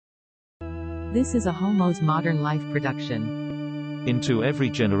This is a Homo's Modern Life production. Into every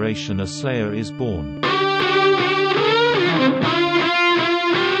generation a slayer is born.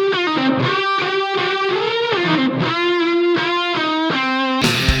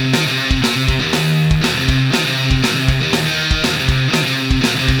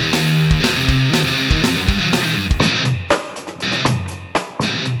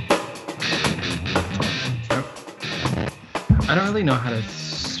 I don't really know how to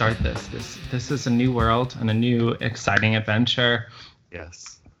start this. This is a new world and a new exciting adventure.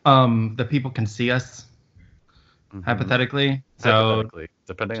 Yes. The people can see us, hypothetically. Hypothetically,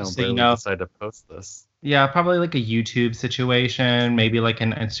 depending on where we decide to post this. Yeah, probably like a YouTube situation, maybe like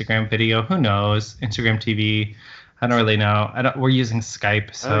an Instagram video. Who knows? Instagram TV. I don't really know. We're using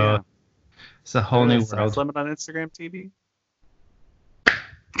Skype, so it's a whole new world. Limit on Instagram TV?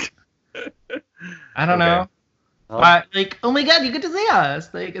 I don't know. But, like, oh my god, you get to see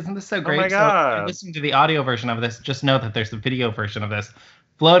us. Like, isn't this so great? Oh my god. So if you're listening to the audio version of this, just know that there's a video version of this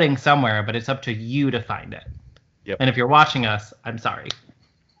floating somewhere, but it's up to you to find it. Yep. And if you're watching us, I'm sorry.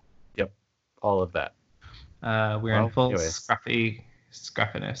 Yep. All of that. We're in full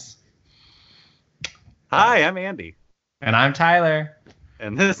scruffiness. Hi, I'm Andy. And I'm Tyler.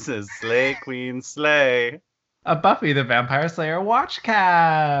 And this is Slay Queen Slay, a Buffy the Vampire Slayer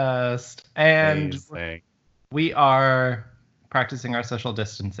watchcast. And amazing. We are practicing our social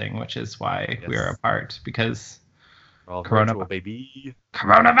distancing, which is why we are apart, because virtual, baby.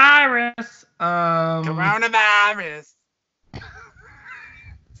 Coronavirus. Coronavirus.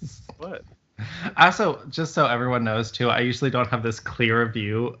 What? Also, just so everyone knows too, I usually don't have this clear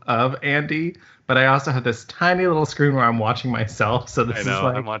view of Andy, but I also have this tiny little screen where I'm watching myself. So this is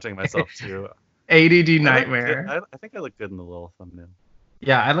like I'm watching myself too. ADD nightmare. I think I look good in the little thumbnail.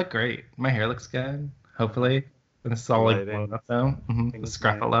 Yeah, I look great. My hair looks good. Hopefully, and it's all like blown up though. The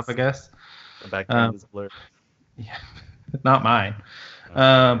scruffle up, I guess. The background is blurred. Yeah, not mine.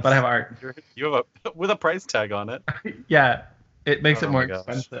 But I have art. You have with a price tag on it. Yeah, it makes it more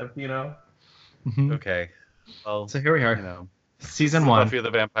expensive, you know. Okay. Well, so here we are. You know, season 1. Buffy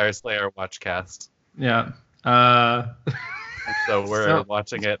the Vampire Slayer watchcast. Yeah. So we're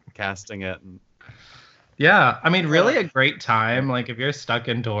watching it, casting it. And... Yeah, I mean, really a great time. Like, if you're stuck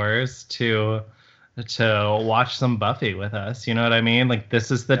indoors to watch some Buffy with us, you know what I mean? Like,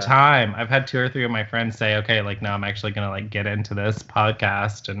 this is the time. I've had 2 or 3 of my friends say, okay, like, now I'm actually gonna like get into this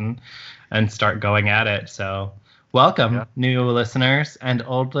podcast and start going at it. So welcome, new listeners and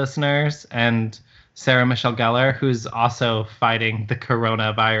old listeners, and Sarah Michelle Gellar, who's also fighting the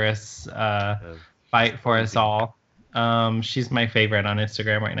coronavirus fight for us all. She's my favorite on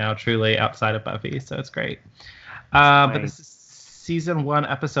Instagram right now, truly, outside of Buffy, so it's great. But this is season 1,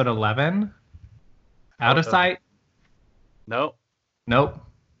 episode 11. Out of sight? Nope.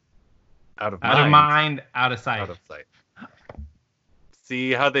 Out of mind, out of sight. Out of sight.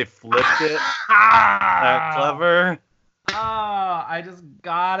 See how they flipped it? That clever. Oh, I just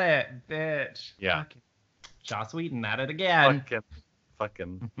got it, bitch. Yeah. Joss Whedon at it again.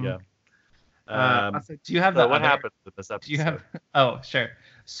 Fucking, yeah. So do you have what happened with this episode? Do you have? Oh, sure.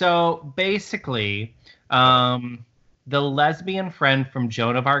 So basically, the lesbian friend from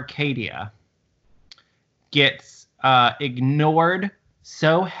Joan of Arcadia gets ignored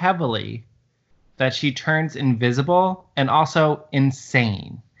so heavily that she turns invisible and also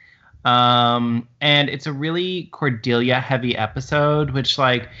insane. And it's a really Cordelia heavy episode, which,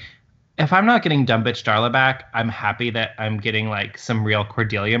 like, if I'm not getting Dumb Bitch Darla back, I'm happy that I'm getting like some real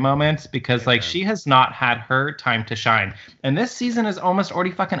Cordelia moments, because like she has not had her time to shine. And this season is almost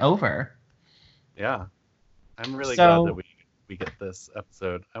already fucking over. Yeah. I'm really glad that we get this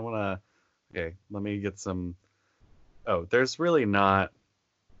episode. Okay, let me get some. There's really not.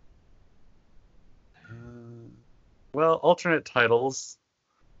 Alternate titles.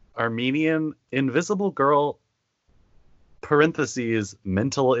 Armenian Invisible Girl, parentheses,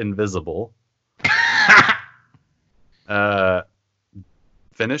 Mental Invisible.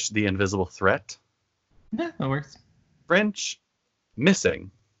 Finnish, The Invisible Threat. Yeah, that works. French,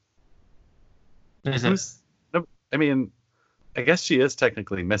 Missing. I mean, I guess she is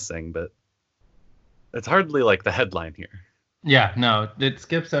technically missing, but it's hardly like the headline here. Yeah, no, it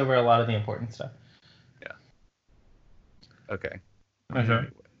skips over a lot of the important stuff. Yeah. Okay. Okay.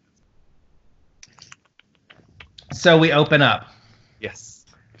 So we open up. Yes.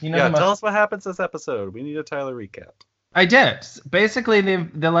 Tell us what happens this episode. We need a Tyler recap. I did. Basically,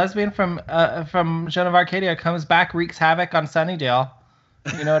 the lesbian from Joan of Arcadia comes back, wreaks havoc on Sunnydale.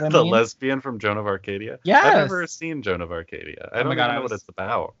 You know what I mean? The lesbian from Joan of Arcadia? Yes. I've never seen Joan of Arcadia. I don't know what it's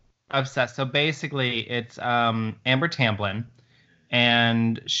about. Obsessed. So basically, it's Amber Tamblyn,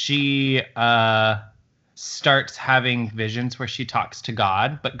 and she starts having visions where she talks to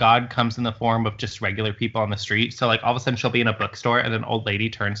God, but God comes in the form of just regular people on the street. So like all of a sudden she'll be in a bookstore and an old lady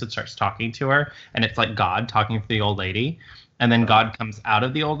turns and starts talking to her, and it's like God talking to the old lady. And then God comes out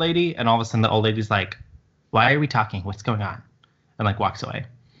of the old lady, and all of a sudden the old lady's like, "Why are we talking? What's going on?" And like walks away.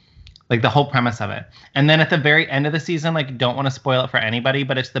 Like the whole premise of it. And then at the very end of the season, like don't want to spoil it for anybody,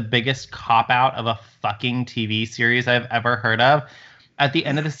 but it's the biggest cop out of a fucking TV series I've ever heard of. At the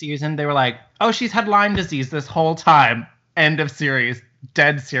end of the season, they were like, "Oh, she's had Lyme disease this whole time." End of series.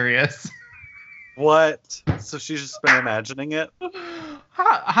 Dead serious. What? So she's just been imagining it?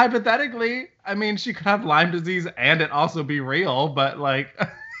 Hypothetically, I mean, she could have Lyme disease and it also be real, but like...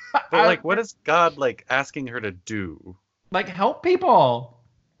 But like, what is God like asking her to do? Like, help people.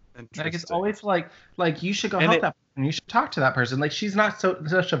 Interesting. Like, it's always like you should go help that person. You should talk to that person. Like, she's not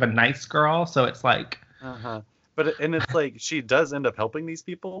such of a nice girl, so it's like... Uh-huh. But it's like she does end up helping these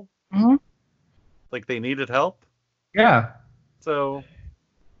people. Mm-hmm. Like they needed help. Yeah. So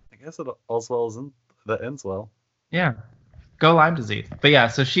I guess it all's well as that ends well. Yeah. Go Lyme disease. But yeah,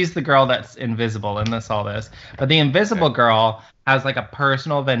 so she's the girl that's invisible in all this. But the invisible girl has like a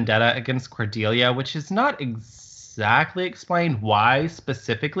personal vendetta against Cordelia, which is not exactly explained why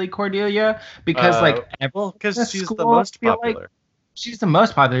specifically Cordelia, because because she's the most popular. She's the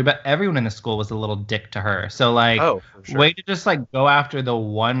most popular, but everyone in the school was a little dick to her. So like, for sure. Way to just like go after the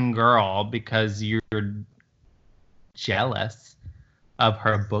one girl because you're jealous of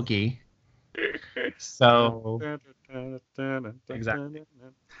her boogie. So exactly.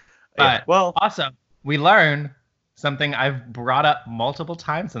 But well, also we learn something I've brought up multiple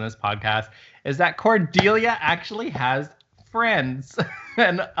times in this podcast is that Cordelia actually has friends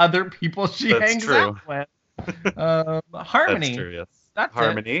and other people she hangs out with. Harmony. That's true, yes. That's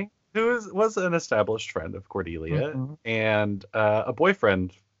Harmony, who was an established friend of Cordelia and a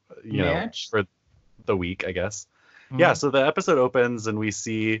boyfriend, Mitch? for the week, I guess. Yeah, so the episode opens and we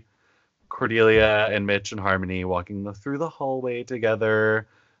see Cordelia and Mitch and Harmony walking through the hallway together.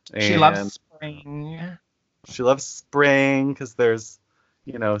 And she loves spring. She loves spring because there's,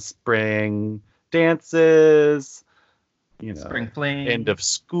 spring dances, spring fling. End of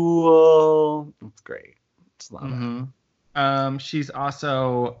school. It's great. It's love it. She's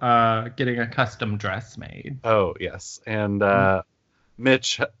also getting a custom dress made. Oh, yes. And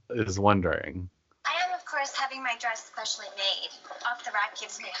Mitch is wondering. I am, of course, having my dress specially made. Off the rack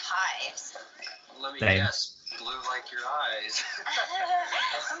gives me hives. Let me guess. Blue like your eyes.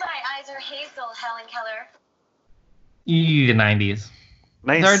 My eyes are hazel, Helen Keller. The 90s.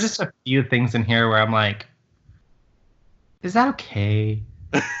 Nice. There are just a few things in here where I'm like, is that okay?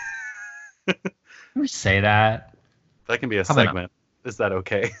 Can we say that? That can be a segment. Is that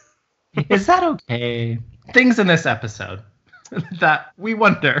okay? Is that okay? Things in this episode that we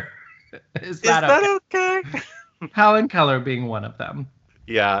wonder. Is that okay? Helen Keller being one of them.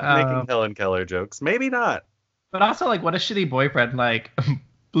 Yeah, making Helen Keller jokes. Maybe not. But also, like, what a shitty boyfriend. Like,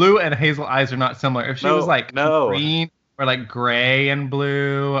 blue and hazel eyes are not similar. If she was, like, green or, like, gray and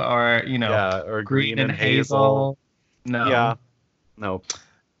blue or, or green and hazel. No. Yeah. No.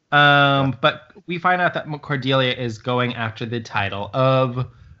 But we find out that Cordelia is going after the title of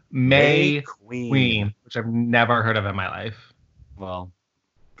May Queen, which I've never heard of in my life. Well,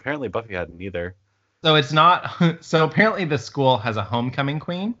 apparently Buffy hadn't either. So it's not. So apparently the school has a homecoming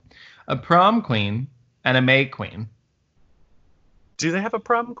queen, a prom queen, and a May queen. Do they have a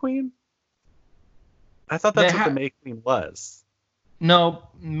prom queen? I thought that's what the May queen was. No,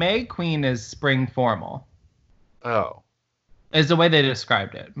 May queen is spring formal. Oh. Is the way they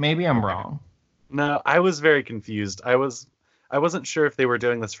described it. Maybe I'm wrong. No, I was very confused. I wasn't sure if they were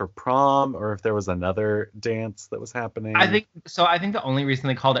doing this for prom or if there was another dance that was happening. I think the only reason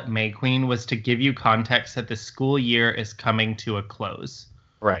they called it May Queen was to give you context that the school year is coming to a close.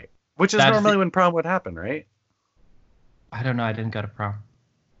 Right. Which is normally when prom would happen, right? I don't know. I didn't go to prom.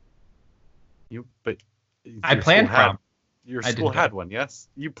 I planned prom. Your school had one, yes?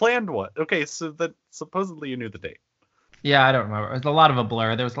 You planned one. Okay, so that supposedly you knew the date. Yeah, I don't remember. It was a lot of a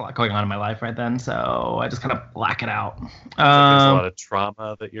blur. There was a lot going on in my life right then, so I just kind of black it out. Like there's a lot of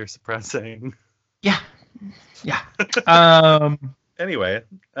trauma that you're suppressing. Yeah. Anyway.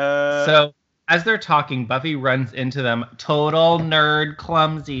 So as they're talking, Buffy runs into them, total nerd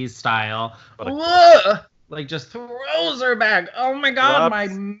clumsy style. Like just throws her back. Oh my god, my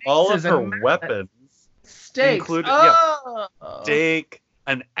mace all is of her weapons. Stakes. Stake,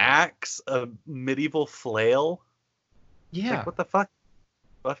 an axe, a medieval flail. Yeah. Like, what the fuck?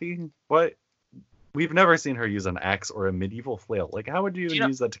 Buffy? What? We've never seen her use an axe or a medieval flail. Like, how would you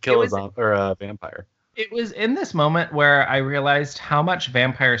use that to kill a vampire? It was in this moment where I realized how much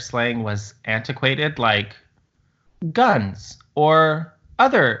vampire slaying was antiquated, like guns or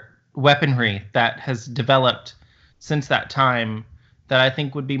other weaponry that has developed since that time that I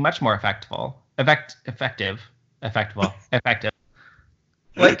think would be much more effective.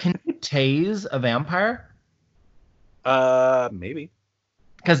 Like, can you tase a vampire? Maybe.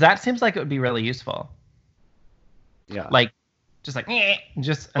 Because that seems like it would be really useful. Yeah. Like, just like,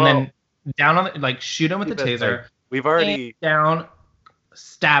 just, and Well, then down on the, like, shoot him with the taser. Like, we've already down,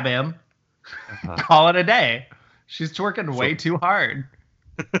 stab him, call it a day. She's twerking way too hard.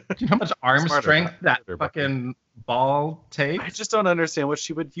 Do you know how much arm strength that fucking ball takes? I just don't understand what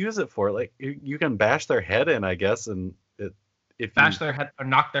she would use it for. Like, you can bash their head in, I guess, and if bash their head or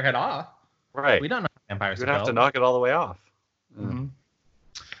knock their head off. Right. We don't know how vampires You'd have to knock it all the way off. Mm-hmm.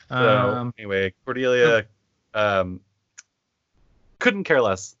 So anyway, Cordelia couldn't care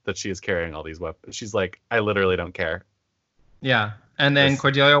less that she is carrying all these weapons. She's like, I literally don't care. Yeah. And then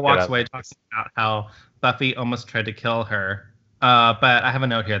Cordelia walks away talking about how Buffy almost tried to kill her. But I have a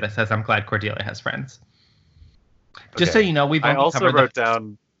note here that says, I'm glad Cordelia has friends. Just so you know, we've only also wrote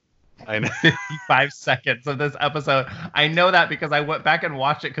down 55 seconds of this episode. I know that because I went back and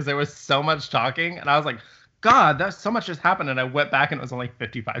watched it because there was so much talking. And I was like, God, that's so much just happened. And I went back and it was only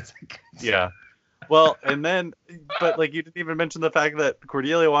 55 seconds. Yeah. Well, and then, but like you didn't even mention the fact that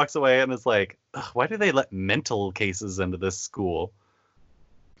Cordelia walks away and is like, why do they let mental cases into this school?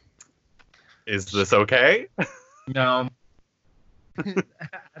 Is this okay? No.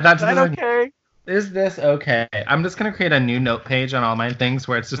 That's not okay. Is this okay? I'm just going to create a new note page on all my things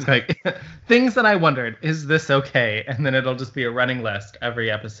where it's just like things that I wondered, is this okay? And then it'll just be a running list every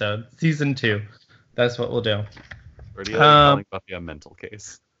episode. Season 2. That's what we'll do. Cordelia calling Buffy a mental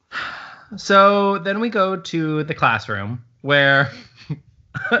case. So then we go to the classroom where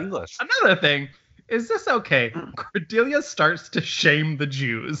English. Another thing, is this okay? Cordelia starts to shame the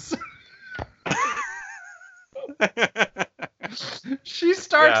Jews. She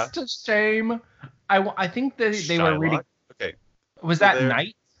starts to shame. I think that they were reading. Okay. Was that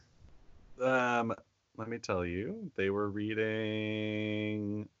night? Let me tell you. They were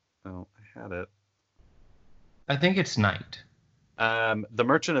reading. Oh, I had it. I think it's night. The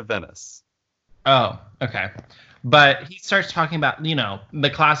Merchant of Venice. Oh, okay. But he starts talking about, the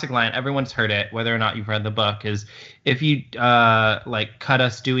classic line, everyone's heard it, whether or not you've read the book, is if you, cut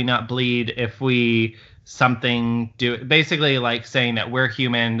us, do we not bleed? If we basically like saying that we're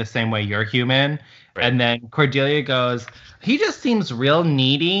human the same way you're human. Right. And then Cordelia goes, he just seems real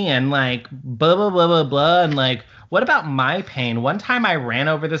needy and like blah, blah, blah, blah, blah. And like, what about my pain? One time I ran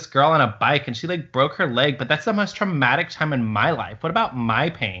over this girl on a bike and she like broke her leg, but that's the most traumatic time in my life. What about my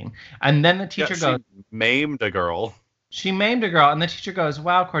pain? And then the teacher goes, maimed a girl. She maimed a girl. And the teacher goes,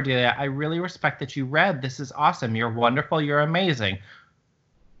 wow, Cordelia, I really respect that you read. This is awesome. You're wonderful. You're amazing.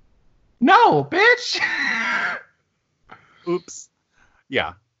 No, bitch. Oops.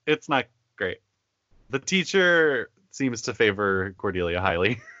 Yeah, it's not great. The teacher seems to favor Cordelia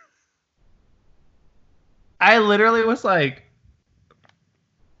highly. I literally was like,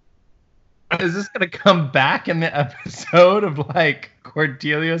 is this going to come back in the episode of like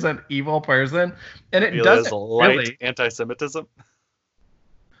Cordelia's an evil person? And it doesn't really. Anti-Semitism.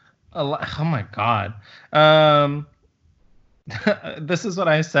 Oh my God. This is what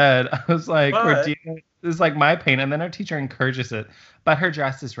I said. I was like, Cordelia is like my pain. And then her teacher encourages it. But her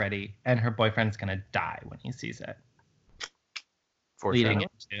dress is ready. And her boyfriend's going to die when he sees it. Leading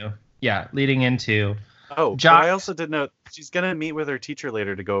into. Oh, but I also did note she's going to meet with her teacher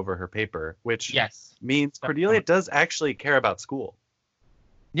later to go over her paper. Which means Cordelia does actually care about school.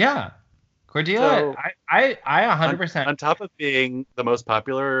 Yeah. Cordelia, so, I 100%. On top of being the most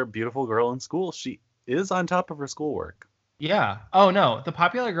popular, beautiful girl in school, she is on top of her schoolwork. Yeah. Oh, no. The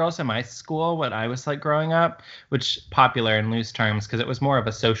popular girls in my school, when I was like growing up, which popular in loose terms, because it was more of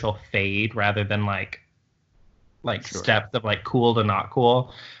a social fade rather than like steps of like cool to not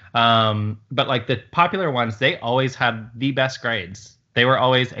cool. But like the popular ones, they always had the best grades. They were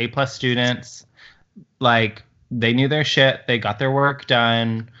always A+ students. Like they knew their shit. They got their work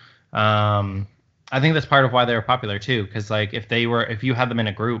done. I think that's part of why they were popular too. Because like if you had them in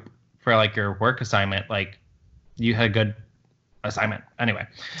a group for like your work assignment, like you had a good assignment. Anyway,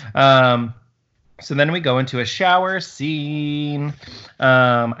 so then we go into a shower scene.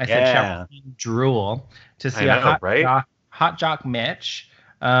 I said shower scene, drool to see hot jock Mitch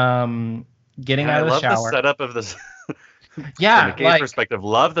getting out of the shower. I love the setup of this. From a gay perspective,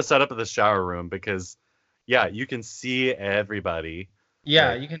 love the setup of the shower room because you can see everybody.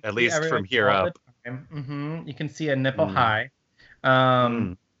 Yeah, you can at least from here up. Mm-hmm. You can see a nipple high.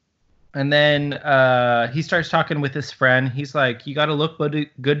 And then he starts talking with his friend. He's like, "You got to look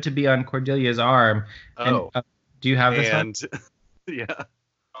good to be on Cordelia's arm." Oh. And, do you have this one? Yeah.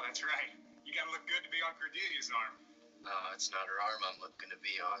 Oh, that's right. You got to look good to be on Cordelia's arm. No, it's not her arm I'm looking to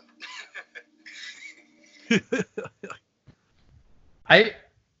be on. I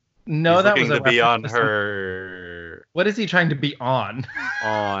know He's that was looking to be on to her. What is he trying to be on?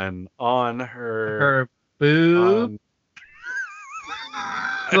 On her boob.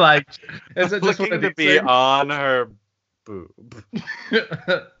 Like, is it just looking to be on her boob?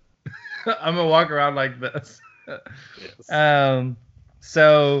 I'm gonna walk around like this. Yes.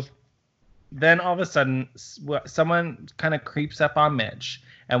 So then all of a sudden, someone kind of creeps up on Mitch,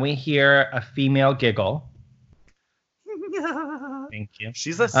 and we hear a female giggle. Thank you.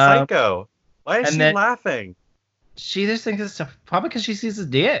 She's a psycho. Why is she laughing? She just thinks it's probably because she sees his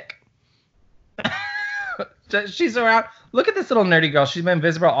dick. She's around. Look at this little nerdy girl. She's been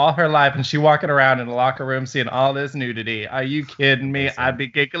invisible all her life, and she's walking around in the locker room seeing all this nudity. Are you kidding me? I'd be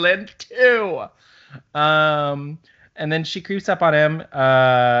giggling too. And then she creeps up on him,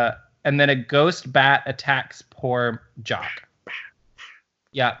 and then a ghost bat attacks poor Jock.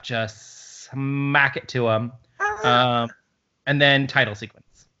 Yeah, just smack it to him. And then title sequence.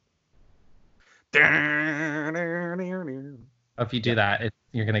 If you do that,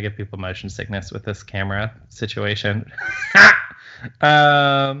 you're going to give people motion sickness with this camera situation.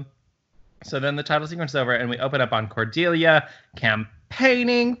 So then the title sequence is over, and we open up on Cordelia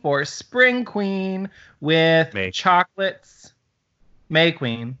campaigning for Spring Queen with chocolates. May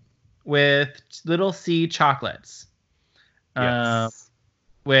Queen with little C chocolates. Yes.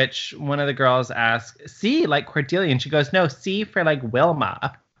 Which one of the girls asks, C like Cordelia? And she goes, no, C for like Wilma.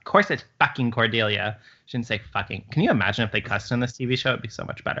 Of course it's fucking Cordelia. She didn't say fucking. Can you imagine if they cussed in this TV show? It'd be so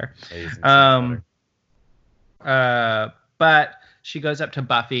much better. But she goes up to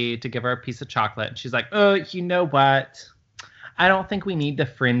Buffy to give her a piece of chocolate. And she's like, oh, you know what? I don't think we need the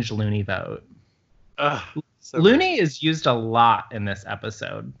fringe loony vote. So loony is used a lot in this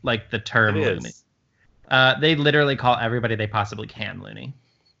episode, like the term loony. They literally call everybody they possibly can loony.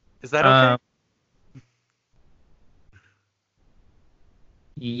 Is that okay?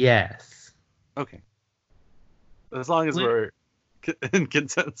 Yes. Okay. As long as we're in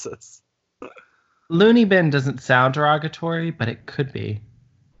consensus. Loony bin doesn't sound derogatory, but it could be.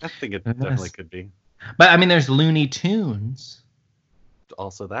 I think it definitely could be. But I mean, there's Looney Tunes.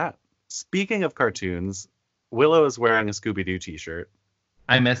 Also that. Speaking of cartoons, Willow is wearing a Scooby-Doo t-shirt.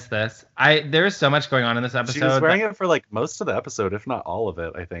 I missed this. There's so much going on in this episode. She was wearing it for like most of the episode, if not all of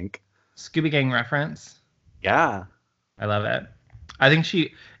it, I think. Scooby Gang reference. Yeah. I love it. I think you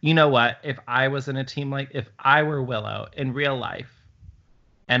know what? If I was in a team if I were Willow in real life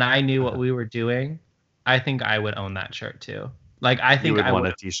and I knew what we were doing, I think I would own that shirt too. Like, I think I would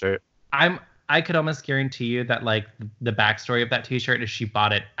want a t-shirt. I could almost guarantee you that like the backstory of that t-shirt is she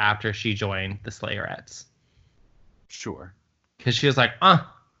bought it after she joined the Slayerettes. Sure. Because she was like, oh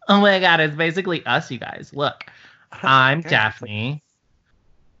my God, it's basically us, you guys. Look, I'm Daphne.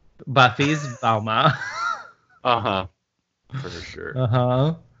 Buffy's Velma. Uh-huh. For sure.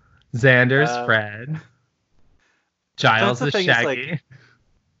 Uh-huh. Xander's Fred. Giles is Shaggy. Like,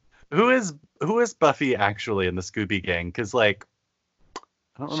 who is Buffy actually in the Scooby Gang? Because like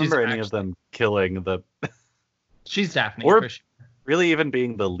I don't remember any of them killing the She's Daphne, or for sure. Really even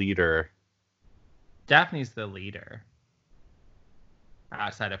being the leader. Daphne's the leader.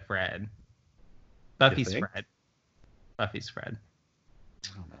 Outside of Fred. Buffy's Fred. Buffy's Fred. I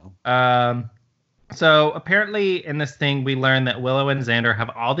don't know. So apparently in this thing we learn that Willow and Xander have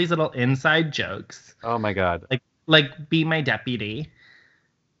all these little inside jokes. Oh my God. Like be my deputy.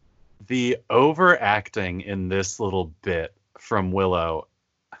 The overacting in this little bit from Willow.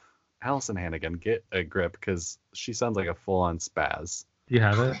 Allison Hannigan, get a grip because she sounds like a full-on spaz. Do you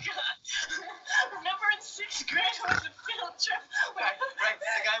have it? Remember in 6th grade on the field trip? Right, the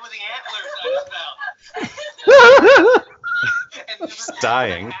guy with the antlers on his belt. She's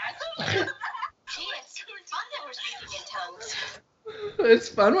dying. It's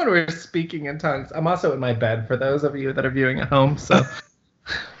fun when we're speaking in tongues. I'm also in my bed for those of you that are viewing at home, so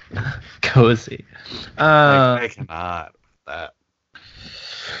cozy. I cannot with that.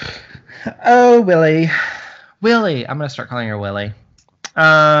 Oh, Willie. I'm gonna start calling her Willie.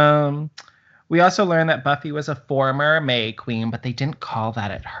 We also learned that Buffy was a former May Queen, but they didn't call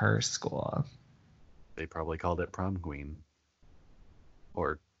that at her school. They probably called it prom queen,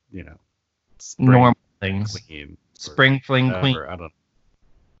 or normal things. Queen, Spring fling queen. I don't know.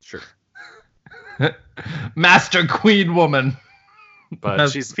 Sure. Master Queen woman. But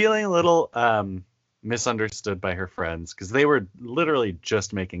she's feeling a little misunderstood by her friends because they were literally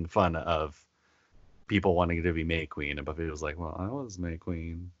just making fun of people wanting to be May Queen, and Buffy was like, well, I was May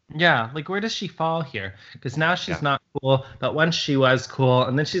Queen. Yeah, like where does she fall here? Because now she's not cool, but once she was cool,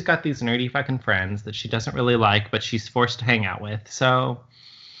 and then she's got these nerdy fucking friends that she doesn't really like, but she's forced to hang out with, so...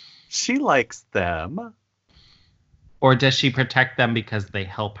 She likes them. Or does she protect them because they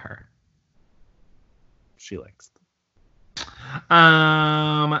help her? She likes them.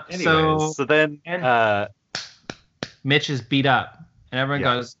 Anyways, so then Mitch is beat up, and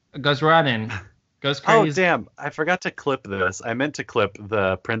everyone goes running. Goes crazy. Oh, damn. I forgot to clip this. I meant to clip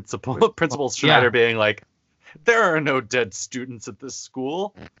the Principal Schneider being like, there are no dead students at this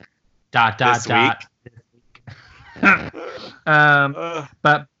school. ... But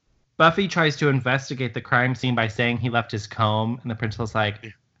Buffy tries to investigate the crime scene by saying he left his comb, and the principal's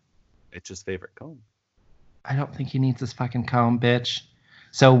like, it's his favorite comb. I don't think he needs this fucking comb, bitch.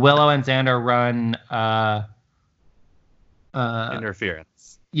 So Willow and Xander run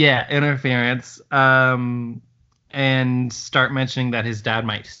interference. Yeah, interference. And start mentioning that his dad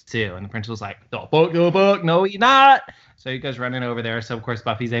might sue. And the principal's like, the book, no, he's not. So he goes running over there. So, of course,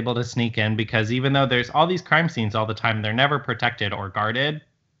 Buffy's able to sneak in because even though there's all these crime scenes all the time, they're never protected or guarded.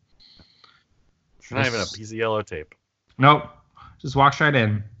 It's not even a piece of yellow tape. Nope. Just walks right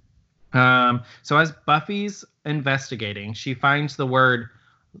in. So as Buffy's investigating, she finds the word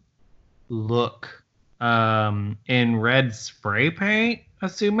look in red spray paint,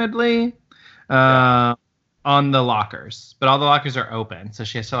 assumedly, on the lockers. But all the lockers are open, so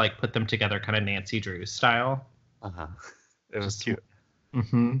she has to like put them together kind of Nancy Drew style. It was cute.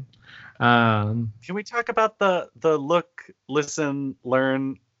 Mm-hmm. Can we talk about the look, listen,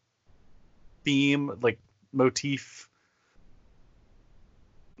 learn theme, like motif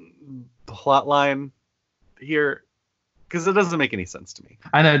plotline here? Because it doesn't make any sense to me.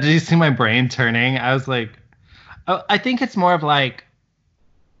 I know. Did you see my brain turning? I was like, oh, I think it's more of like,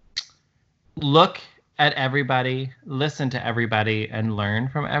 look at everybody, listen to everybody, and learn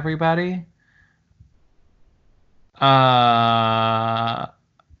from everybody. But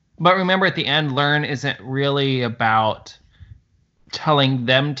remember, at the end, learn isn't really about telling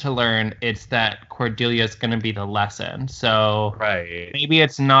them to learn. It's that Cordelia's going to be the lesson. So maybe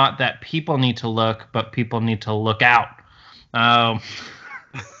it's not that people need to look, but people need to look out. Well,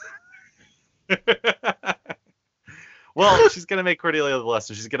 she's going to make Cordelia the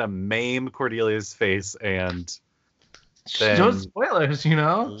lesson. She's going to maim Cordelia's face, and then no spoilers, you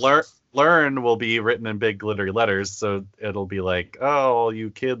know? Learn will be written in big glittery letters, so it'll be like, oh, you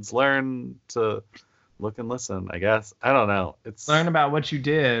kids learn to look and listen, I guess. I don't know. It's learn about what you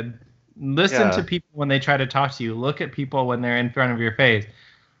did. Listen to people when they try to talk to you. Look at people when they're in front of your face.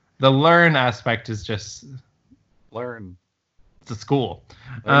 The learn aspect is just learn. It's a school.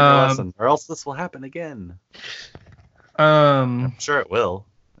 Learn your lesson, or else this will happen again. I'm sure it will.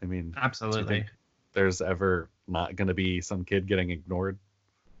 I mean, absolutely. Do you think there's ever not going to be some kid getting ignored?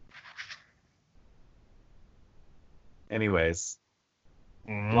 Anyways,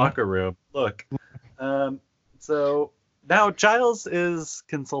 locker room. Look, so now Giles is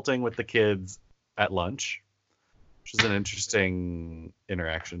consulting with the kids at lunch, which is an interesting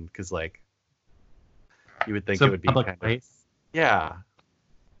interaction because, like, you would think it would be kind of, yeah.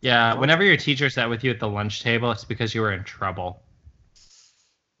 Whenever your teacher sat with you at the lunch table, it's because you were in trouble,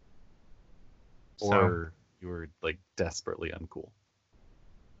 or you were like desperately uncool.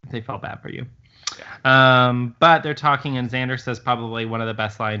 They felt bad for you. But they're talking, and Xander says probably one of the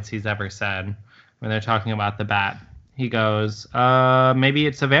best lines he's ever said when they're talking about the bat. He goes, maybe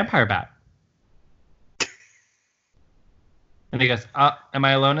it's a vampire bat. And he goes, am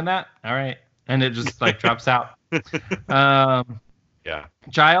I alone in that? All right. And it just like drops out.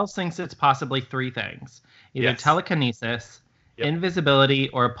 Giles thinks it's possibly three things. Either telekinesis, invisibility,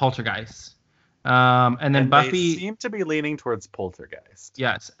 or a poltergeist. And then Buffy they seem to be leaning towards poltergeist.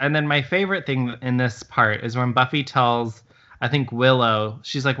 Yes. And then my favorite thing in this part is when Buffy tells, I think, Willow,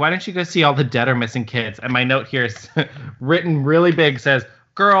 she's like, why don't you go see all the dead or missing kids? And my note here is written really big, says,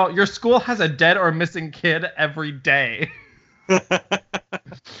 girl, your school has a dead or missing kid every day.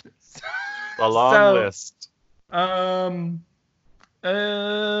 A long list.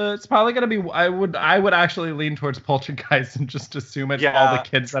 It's probably gonna be. I would actually lean towards poltergeist and just assume it's all the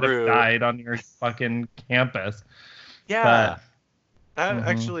kids that have died on your fucking campus. Yeah, that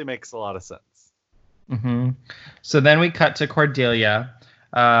actually makes a lot of sense. So then we cut to Cordelia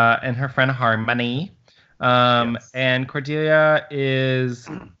and her friend Harmony, and Cordelia is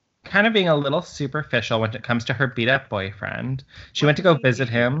kind of being a little superficial when it comes to her beat up boyfriend. She went to go visit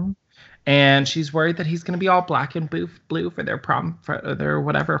him. And she's worried that he's going to be all black and blue for their prom, for their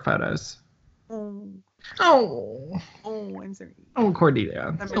whatever photos. Oh, I'm sorry. oh,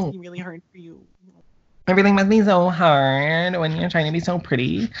 Cordelia. That must be really hard for you. Everything must be so hard when you're trying to be so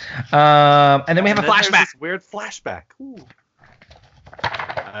pretty. And then we have a flashback. There's this weird flashback.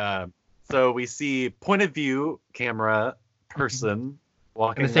 So we see point of view camera person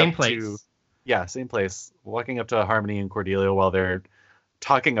walking in the same up place. Same place. Walking up to Harmony and Cordelia while they're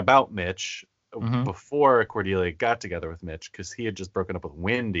talking about Mitch before Cordelia got together with Mitch, because he had just broken up with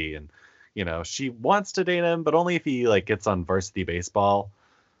Wendy, and she wants to date him, but only if he gets on varsity baseball.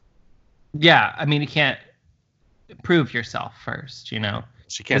 Yeah, I mean, you can't prove yourself first, She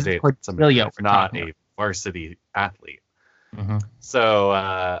can't date somebody who's not a varsity athlete.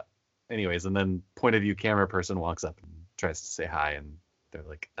 So, anyways, and then point of view camera person walks up and tries to say hi, and they're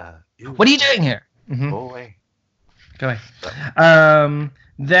like, what are you doing here? Go away. Go away. So.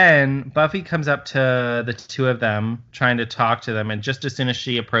 Then Buffy comes up to the two of them, trying to talk to them, and just as soon as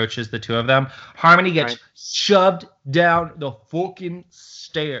she approaches the two of them, Harmony gets shoved down the fucking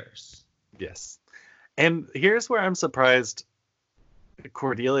stairs. Yes. And here's where I'm surprised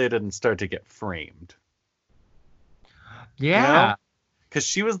Cordelia didn't start to get framed. Yeah. Because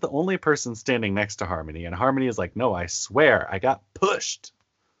she was the only person standing next to Harmony, and Harmony is like, no, I swear, I got pushed.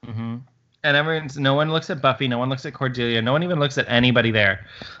 And no one looks at Buffy, no one looks at Cordelia, no one even looks at anybody there.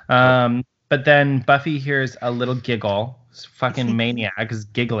 But then Buffy hears a little giggle. This fucking maniac is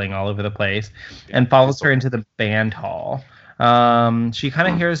giggling all over the place, and follows her into the band hall. She kind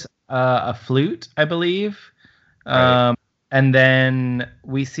of hears a flute, I believe. And then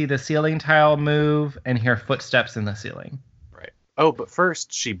we see the ceiling tile move and hear footsteps in the ceiling. Right. Oh, but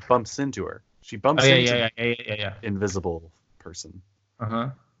first she bumps into her. She bumps into invisible person.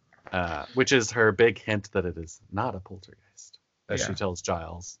 Which is her big hint that it is not a poltergeist, as she tells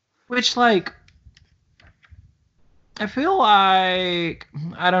Giles. Which, I feel like,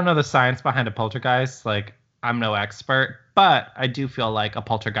 I don't know the science behind a poltergeist. I'm no expert, but I do feel like a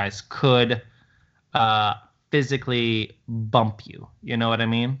poltergeist could physically bump you. You know what I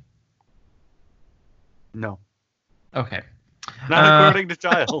mean? No. Okay. Not according to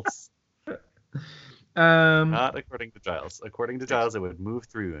Giles. Not according to Giles. According to Giles, it would move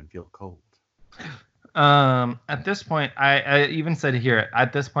through and feel cold. At this point, I even said here,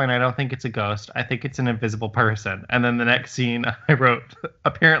 at this point, I don't think it's a ghost. I think it's an invisible person. And then the next scene, I wrote,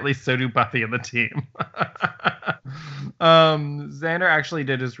 apparently so do Buffy and the team. Xander actually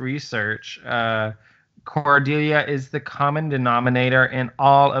did his research. Cordelia is the common denominator in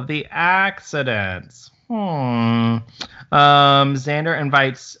all of the accidents. Xander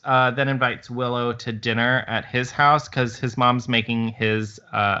invites Willow to dinner at his house because his mom's making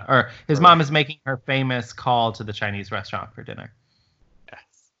mom is making her famous call to the Chinese restaurant for dinner. Yes.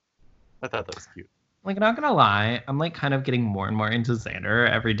 I thought that was cute. Not gonna lie, I'm kind of getting more and more into Xander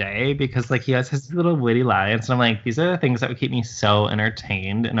every day because he has his little witty lines, and I'm these are the things that would keep me so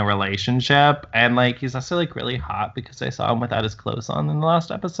entertained in a relationship. And he's also really hot because I saw him without his clothes on in the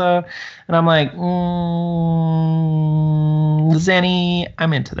last episode, and I'm Zanny,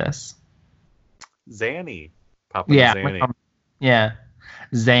 I'm into this. Zanny, Papa Zanny. Yeah,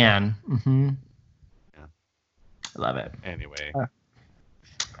 Zan. Yeah, I love it. Anyway.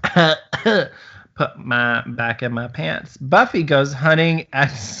 Put my back in my pants. Buffy goes hunting at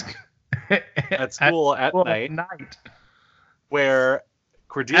school at night, where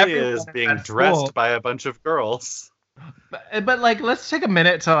Cordelia is being dressed by a bunch of girls. But let's take a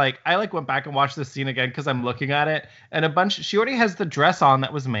minute to I went back and watched this scene again because I'm looking at it, and she already has the dress on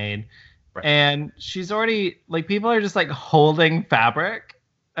that was made, and she's already people are just holding fabric,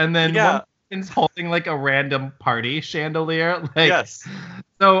 and then one person's holding a random party chandelier. Yes.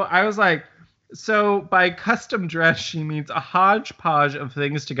 So I was so by custom dress, she means a hodgepodge of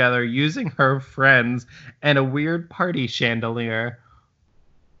things together using her friends and a weird party chandelier.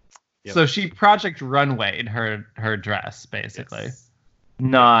 Yep. So she Project Runwayed her dress, basically. Yes.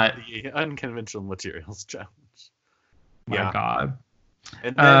 Not the unconventional materials challenge. My God.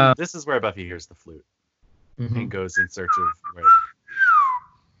 And then this is where Buffy hears the flute and goes in search of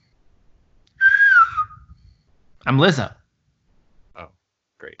I'm Lizzo.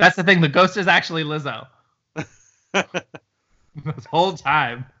 Great. That's the thing. The ghost is actually Lizzo. This whole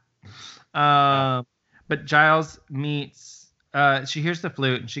time. But Giles meets. She hears the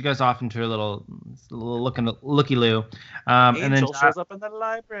flute and she goes off into a little looky-loo. And then shows up in the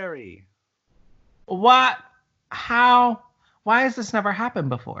library. What? How? Why has this never happened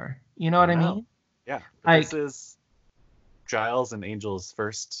before? You know what I mean? Yeah. This is Giles and Angel's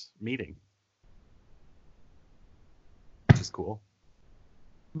first meeting, which is cool.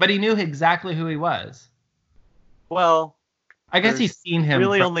 But he knew exactly who he was. Well, I guess he's seen him.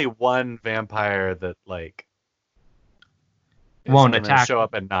 Really, only one vampire that like won't attack. Show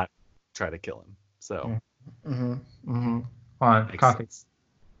up and not try to kill him. So. Hold on, coffee.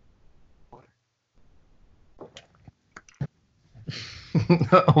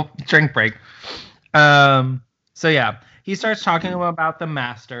 Drink break. So yeah, he starts talking about the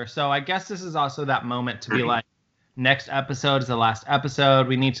master. So I guess this is also that moment to be like, next episode is the last episode.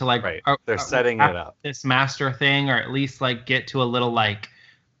 We need to like, they're setting it up, this master thing, or at least like get to a little like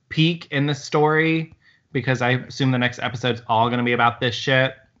peak in the story, because I assume the next episode's all going to be about this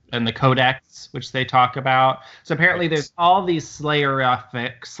shit and the codex, which they talk about. So apparently there's all these Slayer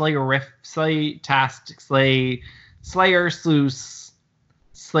Sluice,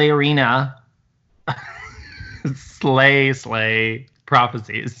 Slayerina, slay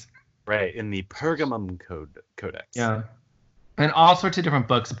prophecies. Right, in the Pergamum Codex. Yeah. And all sorts of different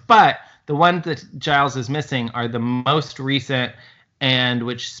books. But the ones that Giles is missing are the most recent and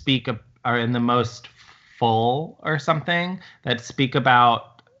which are in the most full or something that speak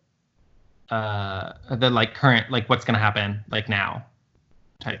about the like current, like what's going to happen like now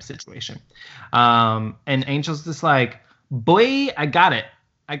type situation. And Angel's just like, boy, I got it.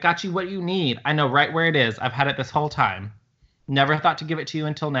 I got you what you need. I know right where it is. I've had it this whole time. Never thought to give it to you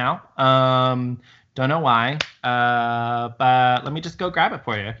until now. Don't know why. But let me just go grab it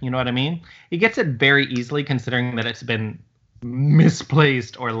for you. You know what I mean? He gets it very easily considering that it's been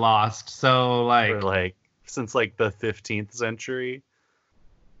misplaced or lost. So like since like the 15th century.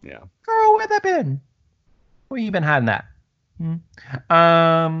 Yeah. Girl, where that been? Where you been hiding that?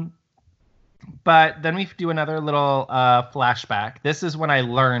 But then we do another little flashback. This is when I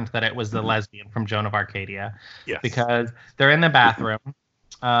learned that it was the lesbian from Joan of Arcadia. Yes. Because they're in the bathroom,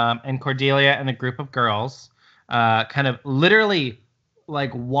 and Cordelia and a group of girls kind of literally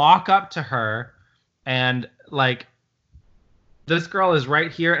like walk up to her, and like this girl is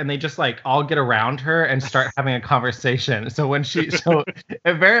right here, and they just like all get around her and start having a conversation. So when it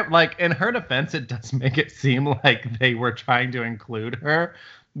very like in her defense, it does make it seem like they were trying to include her.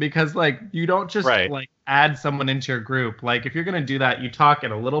 Because, like, you don't just, like, add someone into your group. Like, if you're going to do that, you talk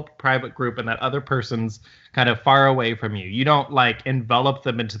in a little private group and that other person's kind of far away from you. You don't, like, envelop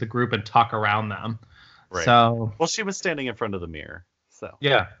them into the group and talk around them. Right. So... Well, she was standing in front of the mirror, so...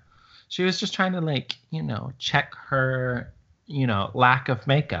 Yeah. She was just trying to, like, you know, check her, you know, lack of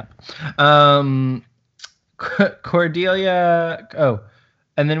makeup. Cordelia... Oh.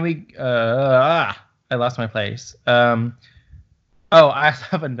 And then we... I lost my place. Oh, I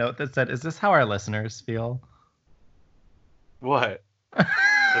have a note that said, is this how our listeners feel? What?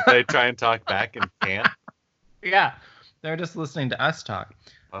 That they try and talk back and can't? Yeah. They're just listening to us talk.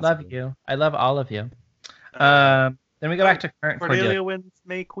 Possibly. Love you. I love all of you. Then we go back to current Cordelia wins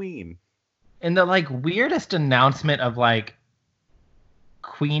May Queen. In the, like, weirdest announcement of, like,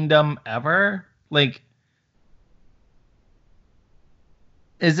 queendom ever. Like,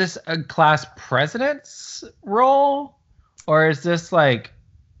 is this a class president's role? Or is this like...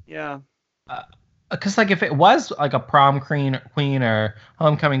 Yeah. Because like if it was like a prom queen or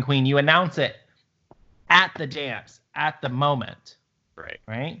homecoming queen, you announce it at the dance, at the moment. Right.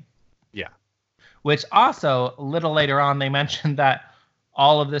 Right? Yeah. Which also, a little later on, they mentioned that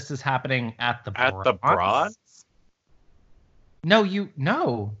all of this is happening at the Bronze. At the Bronze?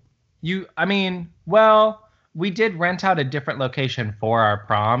 I mean, well, we did rent out a different location for our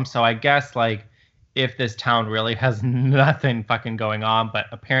prom, so I guess like if this town really has nothing fucking going on, but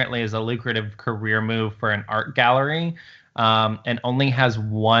apparently is a lucrative career move for an art gallery, and only has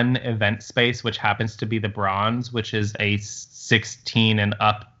one event space, which happens to be the Bronze, which is a 16 and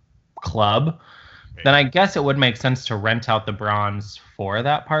up club, then I guess it would make sense to rent out the Bronze for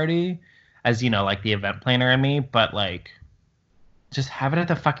that party, as, you know, like the event planner and me, but like, just have it at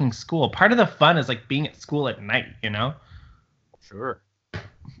the fucking school. Part of the fun is like being at school at night, you know? Sure.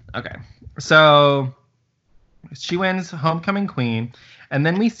 Okay. So she wins homecoming queen, and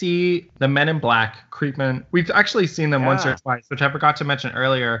then we see the Men in Black creeping. We've actually seen them once or twice, which I forgot to mention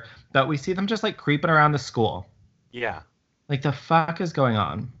earlier, but we see them just like creeping around the school. Yeah. Like the fuck is going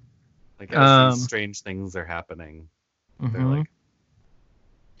on? Like as these strange things are happening. They're like...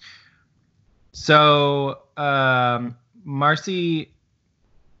 So Marcy...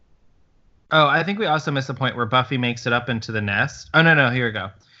 Oh, I think we also missed the point where Buffy makes it up into the nest. Oh, no, here we go.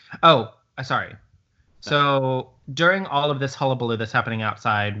 Oh, sorry. So during all of this hullabaloo that's happening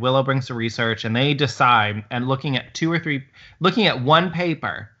outside, Willow brings the research, and they decide, and looking at one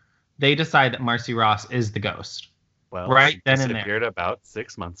paper, they decide that Marcy Ross is the ghost. Well, right she then and there. disappeared about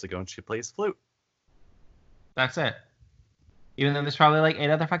 6 months ago, and she plays flute. That's it. Even though there's probably like 8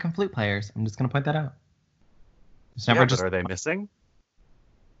 other fucking flute players. I'm just going to point that out. It's never but are they missing?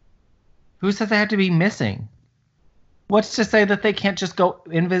 Who says they have to be missing? What's to say that they can't just go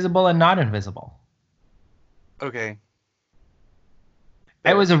invisible and not invisible? Okay.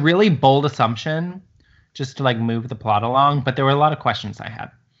 It was a really bold assumption just to like move the plot along, but there were a lot of questions I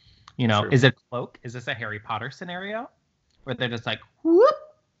had. You know, Is it cloak? Is this a Harry Potter scenario? Where they're just like, whoop,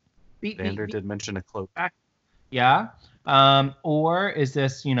 Vander did mention a cloak. Yeah. Or is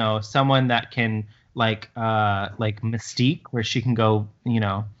this, you know, someone that can like Mystique, where she can go, you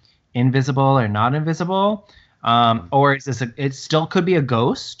know, invisible or not invisible? Or is this it still could be a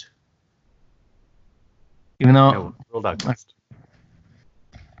ghost? Even though no, ruled out ghost.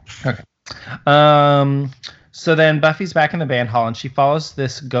 Okay. So then Buffy's back in the band hall and she follows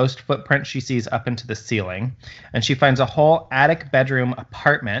this ghost footprint she sees up into the ceiling, and she finds a whole attic bedroom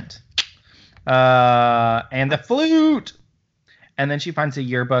apartment, and the flute. And then she finds a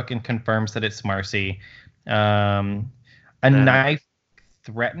yearbook and confirms that it's Marcy. A knife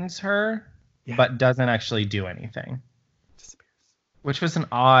threatens her, but doesn't actually do anything. Disappears. Which was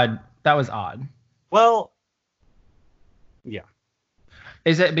that was odd. Well, yeah.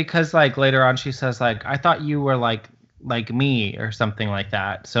 Is it because like later on she says like, I thought you were like me or something like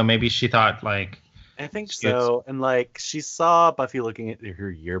that? So maybe she thought like. I think so. And like she saw Buffy looking at her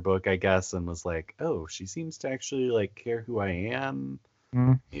yearbook, I guess, and was like, oh, she seems to actually like care who I am.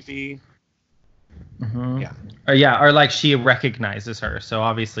 Mm-hmm. Maybe. Mm-hmm. Yeah. Or like she recognizes her. So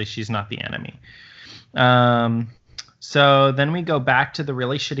obviously she's not the enemy. So then we go back to the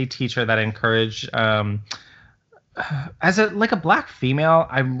really shitty teacher that encouraged, as a black female,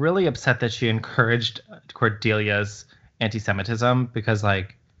 I'm really upset that she encouraged Cordelia's anti-Semitism because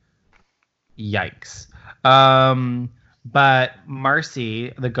like, yikes. But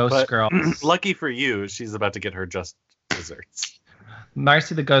Marcy, the ghost girl, lucky for you, she's about to get her just desserts.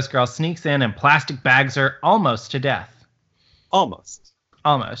 Marcy, the ghost girl, sneaks in and plastic bags her almost to death. Almost.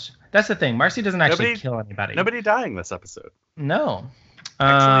 That's the thing. Marcy doesn't actually kill anybody. Nobody dying this episode. No.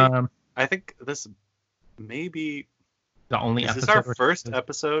 Actually, I think this may be the only episode. Is this our first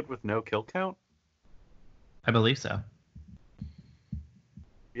episode with no kill count? I believe so.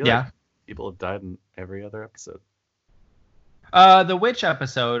 Like people have died in every other episode. The witch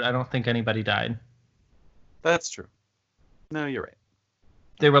episode, I don't think anybody died. That's true. No, you're right.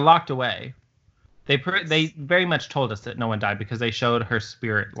 They were locked away. They very much told us that no one died because they showed her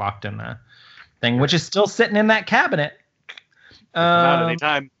spirit locked in the thing, which is still sitting in that cabinet. Not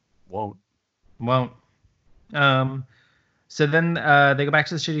anytime. Won't. So then they go back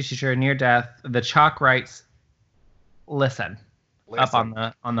to the shitty teacher near death. The chalk writes, listen. Up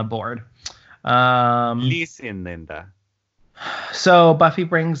on the board. Listen, Linda. So Buffy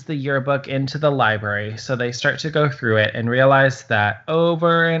brings the yearbook into the library, so they start to go through it and realize that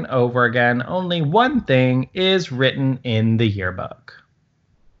over and over again, only one thing is written in the yearbook.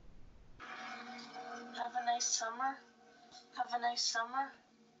 Have a nice summer. Have a nice summer.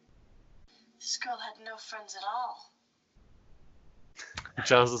 This girl had no friends at all.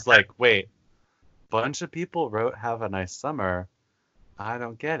 Giles is like, wait, bunch of people wrote "Have a nice summer." I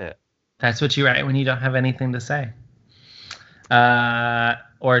don't get it. That's what you write when you don't have anything to say.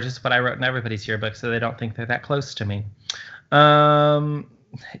 Or just what I wrote in everybody's yearbook, so they don't think they're that close to me.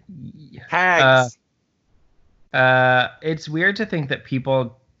 Hags. It's weird to think that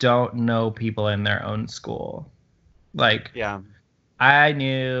people don't know people in their own school. Like, I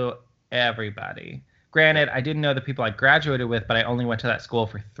knew everybody. Granted, I didn't know the people I graduated with, but I only went to that school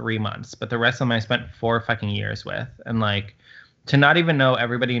for 3 months. But the rest of them I spent 4 fucking years with. And like, to not even know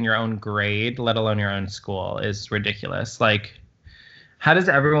everybody in your own grade, let alone your own school, is ridiculous. Like, how does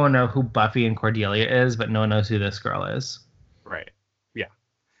everyone know who Buffy and Cordelia is, but no one knows who this girl is? Right. Yeah.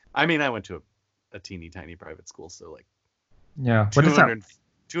 I mean, I went to a teeny tiny private school, so like, yeah. What is that?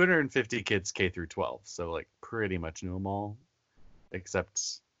 250 kids K through 12, so like pretty much knew them all,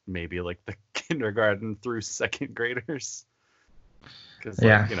 except maybe like the kindergarten through second graders, because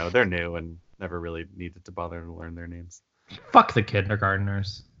you know, they're new and never really needed to bother to learn their names. Fuck the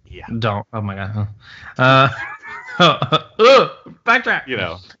kindergartners. Yeah. Don't. Oh my god. Backtrack. You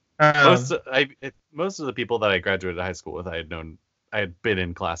know, most of the people that I graduated high school with, I had been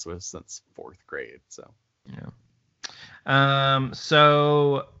in class with since 4th grade. So. Yeah.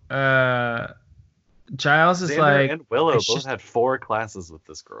 So Giles is Xander like, and Willow both had 4 classes with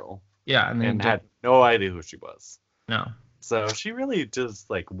this girl. Yeah, and had no idea who she was. No. So she really just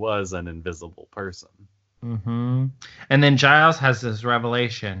like was an invisible person. Mm-hmm. And then Giles has this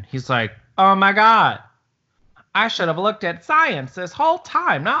revelation. He's like, oh my god, I should have looked at science this whole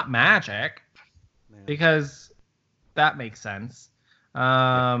time, not magic. Yeah. Because that makes sense.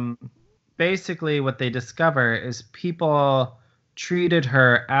 basically what they discover is people treated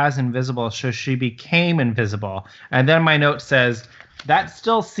her as invisible, so she became invisible. And then my note says, that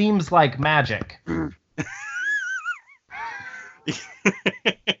still seems like magic.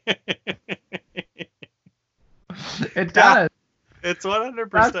 It does. It's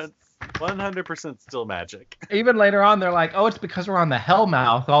 100% still magic. Even later on, they're like, oh, it's because we're on the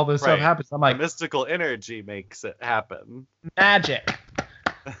Hellmouth. All this stuff happens. I'm like, the mystical energy makes it happen. Magic.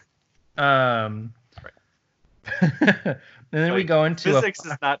 And then we go into physics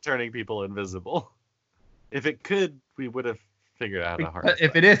is not turning people invisible. If it could, we would have figured out how hard. But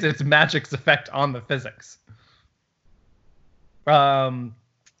if it is, it's magic's effect on the physics. So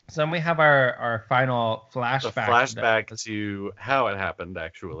then we have our final flashback. The flashback to how it happened,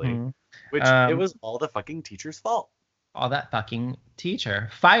 actually. Which it was all the fucking teacher's fault. All that fucking teacher.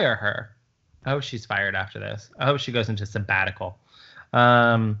 Fire her. I hope she's fired after this. I hope she goes into sabbatical.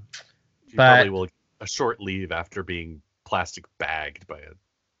 She probably will get a short leave after being plastic bagged by a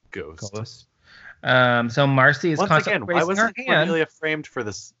ghost. So Marcy is constantly raising her hand. Why wasn't Cordelia framed for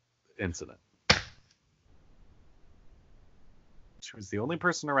this incident? She was the only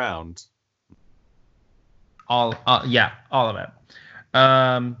person around. All of it.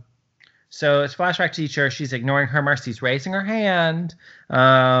 So it's flashback teacher. She's ignoring her. Marcy's raising her hand.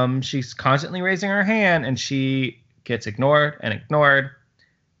 She's constantly raising her hand, and she gets ignored and ignored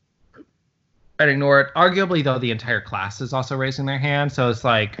and ignored. Arguably, though, the entire class is also raising their hand. So it's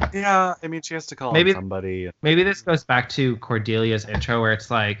like, yeah, I mean, she has to call on somebody. Maybe this goes back to Cordelia's intro, where it's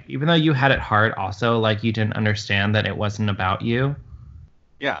like, even though you had it hard, also like you didn't understand that it wasn't about you.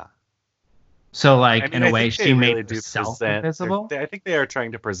 Yeah. So like in a way, she made herself invisible. I think they are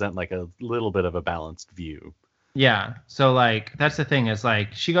trying to present like a little bit of a balanced view. Yeah. So like that's the thing is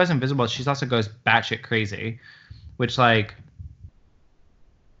like she goes invisible. She also goes batshit crazy, which like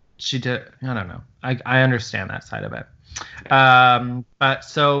she did. I don't know. I understand that side of it. But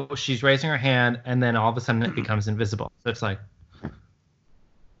so she's raising her hand, and then all of a sudden it becomes invisible. So it's like,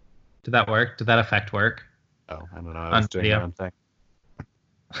 did that work? Did that effect work? Oh, I don't know. I was doing my own thing.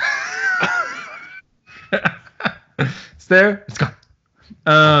 It's there. It's gone.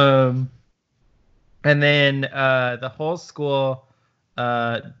 And then the whole school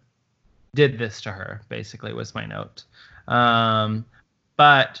did this to her. Basically, was my note.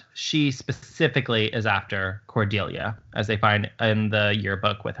 But she specifically is after Cordelia, as they find in the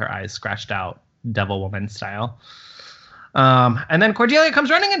yearbook with her eyes scratched out, devil woman style. And then Cordelia comes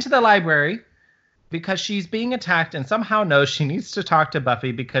running into the library because she's being attacked and somehow knows she needs to talk to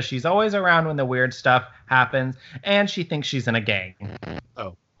Buffy because she's always around when the weird stuff happens, and she thinks she's in a gang.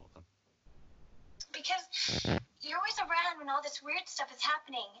 Oh. Because you're always around when all this weird stuff is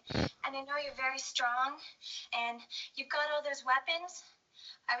happening, and I know you're very strong, and you've got all those weapons.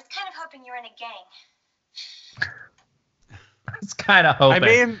 I was kind of hoping you were in a gang. I was kind of hoping. I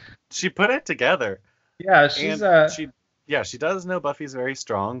mean, she put it together. Yeah, she's she does know Buffy's very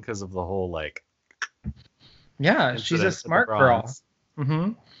strong because of the whole like. Yeah, she's a smart girl.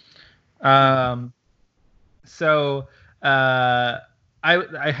 Mm-hmm. So I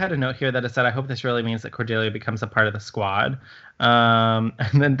had a note here that it said, I hope this really means that Cordelia becomes a part of the squad. And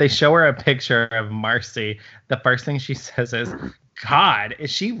then they show her a picture of Marcy. The first thing she says is, God, is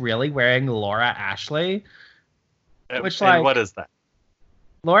she really wearing Laura Ashley? Which, like, what is that?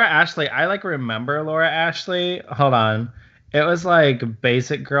 Laura Ashley, I like remember Laura Ashley. Hold on. It was like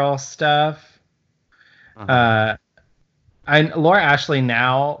basic girl stuff. Laura Ashley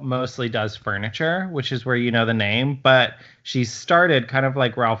now mostly does furniture, which is where you know the name, but she started kind of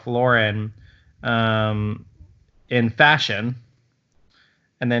like Ralph Lauren in fashion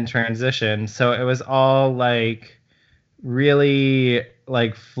and then transitioned. So it was all like really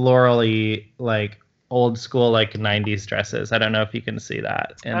like florally, like old school, like 90s dresses. I don't know if you can see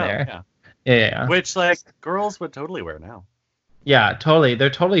that in there. Yeah. Which like girls would totally wear now. Yeah, totally. They're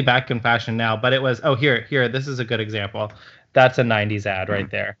totally back in fashion now, but it was, here, this is a good example. That's a 90s ad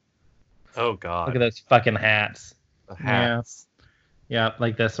right there. Oh, God. Look at those fucking hats. The hats. Yeah,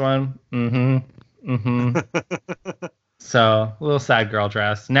 like this one. So, a little sad girl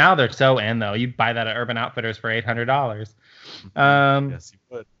dress. Now they're so in, though. You buy that at Urban Outfitters for $800. Yes, you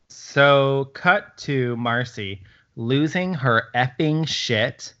would. So, cut to Marcy losing her effing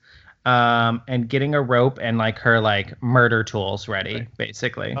shit. And getting a rope and like her like murder tools ready,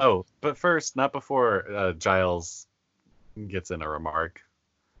 basically. Oh, but first, not before Giles gets in a remark,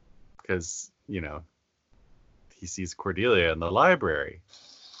 because you know he sees Cordelia in the library.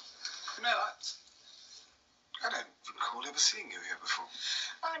 No, I don't recall ever seeing you here before.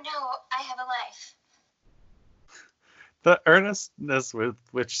 Oh no, I have a life. The earnestness with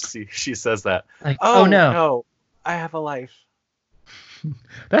which she says that. Like, oh no. No, I have a life.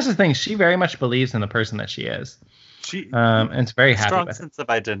 That's the thing. She very much believes in the person that she is. And it's very happy with it. Strong sense of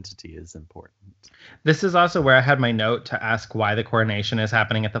identity is important. This is also where I had my note to ask why the coronation is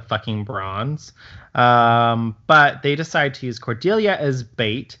happening at the fucking Bronze. But they decide to use Cordelia as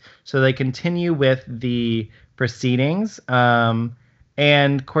bait, so they continue with the proceedings.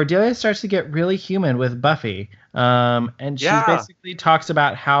 And Cordelia starts to get really human with Buffy. And she basically talks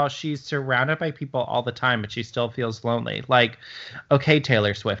about how she's surrounded by people all the time, but she still feels lonely. Like, okay,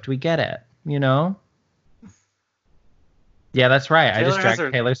 Taylor Swift, we get it, you know? Yeah, that's right. I just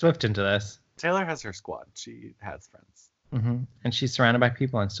dragged Taylor Swift into this. Taylor has her squad. She has friends. Mm-hmm. And she's surrounded by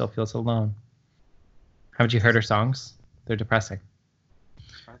people and still feels alone. Haven't you heard her songs? They're depressing.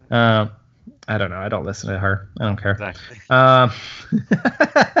 I don't know. I don't listen to her. I don't care. Exactly.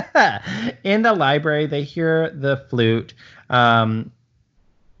 In the library, they hear the flute. I've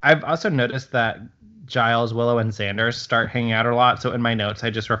also noticed that Giles, Willow, and Xander start hanging out a lot. So in my notes, I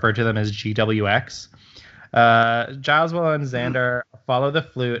just refer to them as GWX. Giles, Willow, and Xander follow the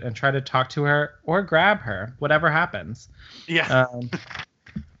flute and try to talk to her or grab her, whatever happens. Yeah.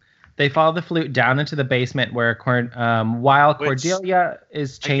 They follow the flute down into the basement where while Cordelia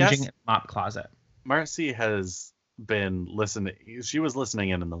is changing in the mop closet. Marcy has been listening. She was listening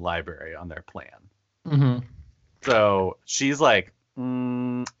in the library on their plan. Mm-hmm. So she's like,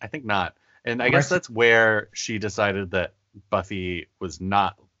 I think not. And I guess that's where she decided that Buffy was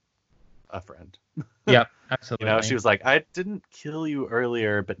not a friend. Yep, absolutely. You know, she was like, I didn't kill you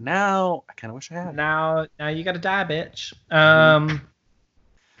earlier, but now I kind of wish I had. Now you gotta die, bitch.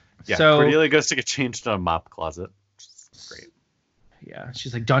 Yeah, so Cordelia goes to get changed in a mop closet. Which is great. Yeah,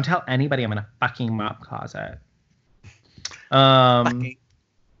 she's like, don't tell anybody I'm in a fucking mop closet. Fucking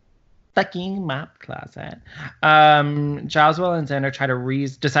mop closet. Giles, Will, and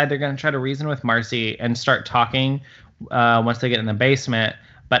Xander decide they're going to try to reason with Marcy and start talking once they get in the basement,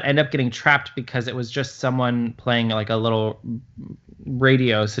 but end up getting trapped because it was just someone playing like a little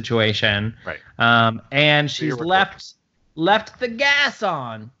radio situation. Right. And she's left the gas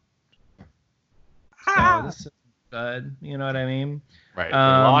on. So this is good. You know what I mean? Right. They're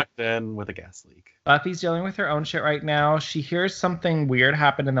locked in with a gas leak. Buffy's dealing with her own shit right now. She hears something weird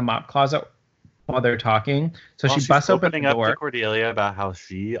happen in the mop closet while they're talking. So she busts open the door. Opening up to Cordelia about how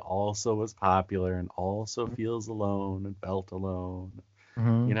she also was popular and also feels alone and felt alone.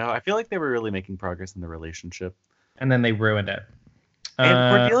 Mm-hmm. You know, I feel like they were really making progress in the relationship. And then they ruined it.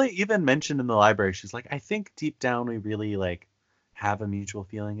 And Cordelia even mentioned in the library, she's like, I think deep down we really like have a mutual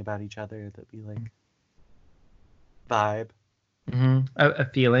feeling about each other that we like vibe. Mm-hmm. A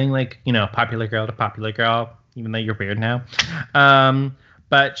feeling like, you know, popular girl to popular girl, even though you're weird now.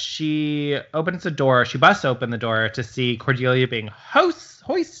 But she opens the door. She busts open the door to see Cordelia being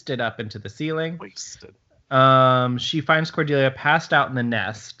hoisted up into the ceiling. Hoisted. She finds Cordelia passed out in the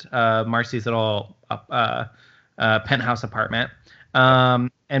nest, Marcy's little penthouse apartment. And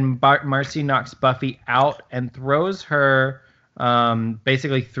Marcy knocks Buffy out and throws her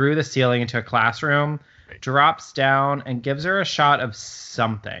basically through the ceiling into a classroom, drops down and gives her a shot of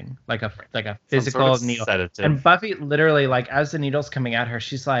something like a physical sort of needle. Sedative. And Buffy literally, like, as the needle's coming at her,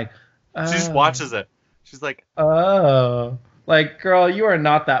 she's like, she just watches it. She's like, oh, like, girl, you are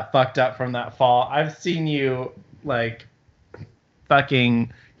not that fucked up from that fall. I've seen you like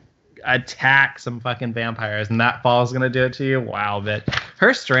fucking attack some fucking vampires, and that fall is gonna do it to you. Wow, but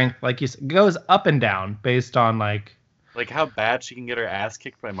her strength, like you said, goes up and down based on like how bad she can get her ass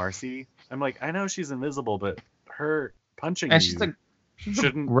kicked by Marcy. I'm like, I know she's invisible, but her punching and you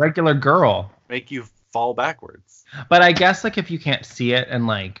shouldn't a regular girl make you fall backwards. But I guess like if you can't see it and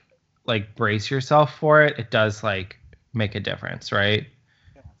like brace yourself for it, it does like make a difference, right?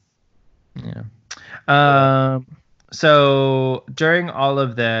 Yeah. So during all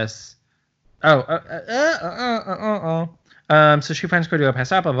of this, so she finds Cordelia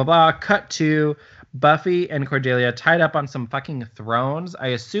passed out, blah, blah, blah. Cut to Buffy and Cordelia tied up on some fucking thrones, I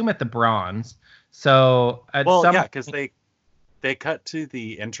assume at the Bronze. So because they cut to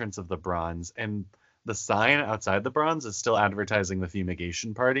the entrance of the Bronze, and the sign outside the Bronze is still advertising the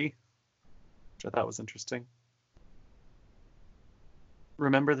fumigation party, which I thought was interesting.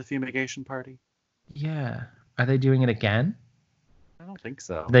 Remember the fumigation party? Yeah. Are they doing it again? I don't think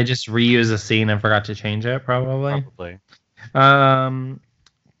so. They just reuse a scene and forgot to change it, probably.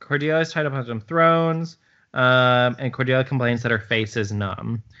 Cordelia's tied up on some thrones, and Cordelia complains that her face is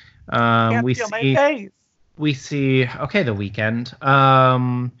numb. My face. We see, okay, The Weeknd.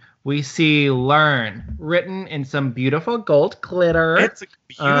 we see learn written in some beautiful gold glitter. It's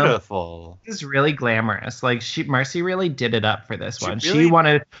beautiful. It's really glamorous. Like Marcy really did it up for this one. She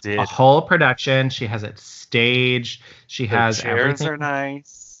wanted a whole production. She has it staged. She has chairs everything. Are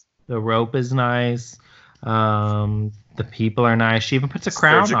nice. The rope is nice. The people are nice. She even puts a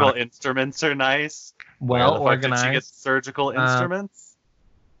crown on. Surgical instruments are nice. Well organized. She gets surgical instruments.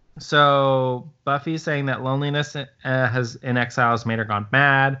 So Buffy's saying that loneliness in exile has made her gone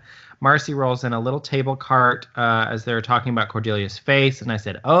mad. Marcy rolls in a little table cart as they're talking about Cordelia's face, and I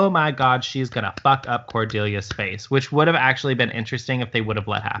said, "Oh my God, she's gonna fuck up Cordelia's face," which would have actually been interesting if they would have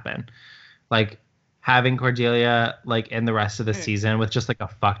let happen, like having Cordelia like in the rest of the season with just like a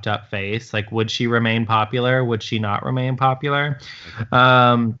fucked up face. Like, would she remain popular? Would she not remain popular?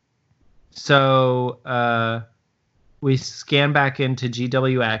 We scan back into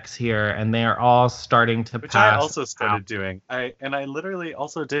GWX here, and they are all starting to pass. Which I also started doing. I literally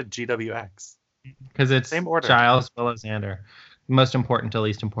also did GWX. Because it's same order. Giles, Willow, Xander. Most important to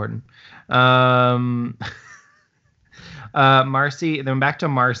least important. Marcy, then back to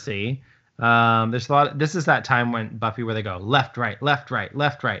Marcy. There's a lot. This is that time when Buffy, where they go left, right, left, right,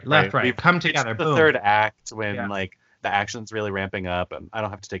 left, right, left, right. Come together. The third act when like the action's really ramping up, and I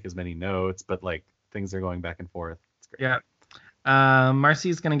don't have to take as many notes, but like things are going back and forth. Yeah.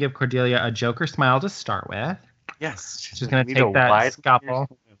 Marcy's going to give Cordelia a Joker smile to start with. Yes. She's going to take that scalpel.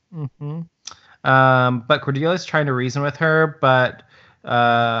 Mm-hmm. But Cordelia's trying to reason with her, but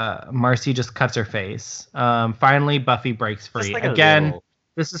Marcy just cuts her face. Finally, Buffy breaks free. Like again,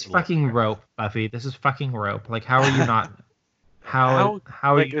 this is fucking rope, Buffy. This is fucking rope. Like, how are you not... How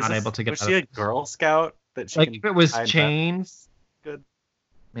are you not able to get was she a Girl Scout? That she like, if it was chains... Good.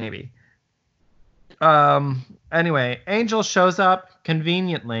 Maybe. Anyway, Angel shows up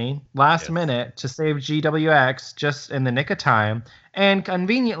conveniently last minute to save GWX just in the nick of time, and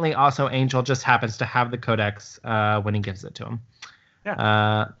conveniently also Angel just happens to have the codex when he gives it to him.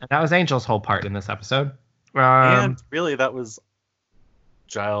 Yeah. And that was Angel's whole part in this episode. And really, that was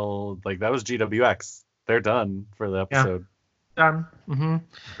Giles. Like that was GWX. They're done for the episode. Yeah. Done.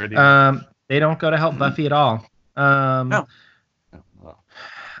 Mm-hmm. They don't go to help Buffy at all. No.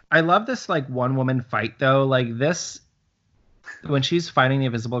 I love this like one woman fight though. Like this, when she's fighting the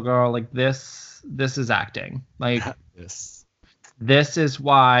Invisible Girl, like this is acting. Like this is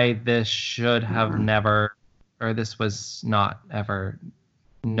why this should have never, or this was not ever.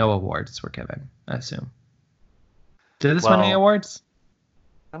 No awards were given, I assume. Did this win any awards?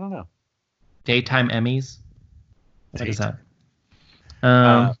 I don't know. Daytime Emmys. What is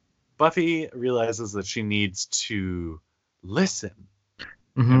that? Buffy realizes that she needs to listen.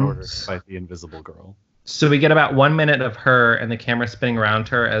 In order to fight the Invisible Girl. So we get about 1 minute of her and the camera spinning around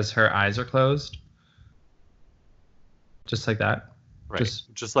her as her eyes are closed. Just like that. Right.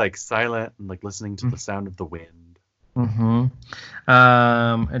 Just like silent and like listening to the sound of the wind. Mm-hmm.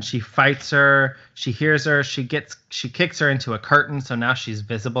 And she fights her. She hears her. She kicks her into a curtain. So now she's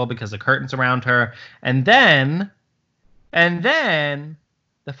visible because the curtain's around her. And then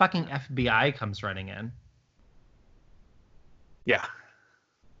the fucking FBI comes running in. Yeah.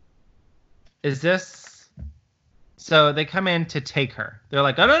 Is this... So they come in to take her. They're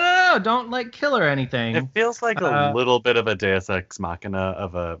like, oh, no, don't, like, kill her or anything. It feels like a little bit of a Deus Ex Machina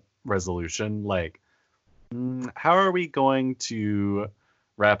of a resolution. Like, how are we going to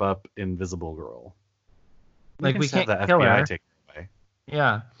wrap up Invisible Girl? We can't kill FBI her. Take her away.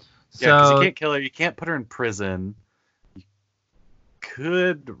 Yeah. Yeah, because you can't kill her. You can't put her in prison. You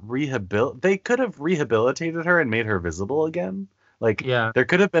could They could have rehabilitated her and made her visible again. Like, there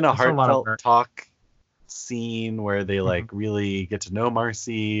could have been a heartfelt talk scene where they like really get to know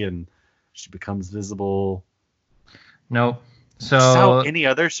Marcy and she becomes visible. Nope. So how any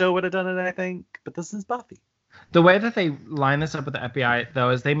other show would have done it, I think. But this is Buffy. The way that they line this up with the FBI, though,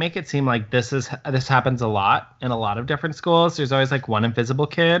 is they make it seem like this happens a lot in a lot of different schools. There's always like one invisible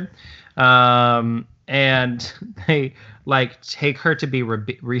kid, and they like take her to be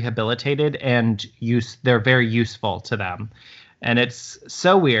rehabilitated, and they're very useful to them. And it's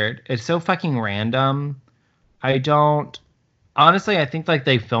so weird. It's so fucking random. Honestly, I think like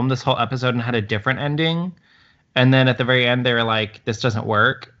they filmed this whole episode and had a different ending. And then at the very end, they were like, this doesn't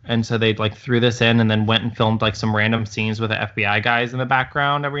work. And so they like threw this in and then went and filmed like some random scenes with the FBI guys in the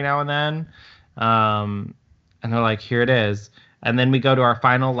background every now and then. And they're like, here it is. And then we go to our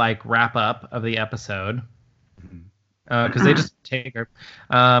final like wrap up of the episode. Because they just take her.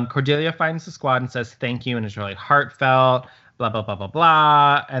 Cordelia finds the squad and says thank you. And it's really heartfelt. Blah, blah, blah, blah,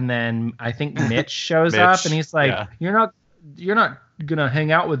 blah. And then I think Mitch shows up and he's like, you're not gonna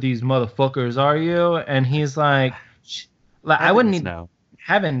hang out with these motherfuckers, are you? And he's like, I wouldn't need. No.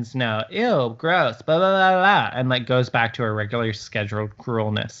 heavens no, ew, gross, blah, blah, blah, blah, and like goes back to her regular scheduled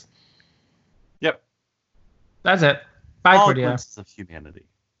cruelness. Yep. That's it. Bye, All Cordelia. glimpses of humanity.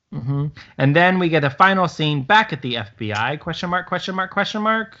 Mm-hmm. And then we get a final scene back at the FBI, question mark, question mark, question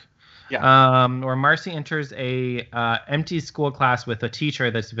mark. Yeah. Where Marcy enters a empty school class with a teacher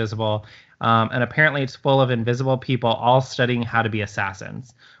that's visible, and apparently it's full of invisible people all studying how to be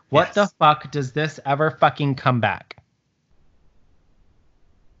assassins. What the fuck does this ever fucking come back?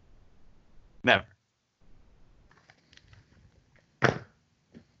 Never.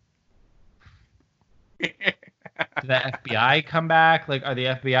 Did the FBI come back? Like, are the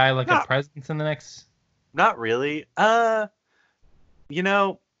FBI like a presence in the next? Not really. You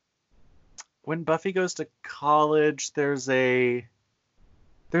know, when Buffy goes to college, there's an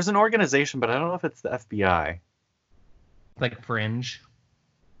organization, but I don't know if it's the FBI. Like Fringe.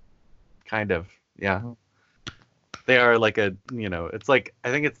 Kind of, yeah. Mm-hmm. They are like it's like,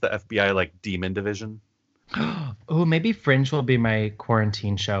 I think it's the FBI like demon division. Oh, maybe Fringe will be my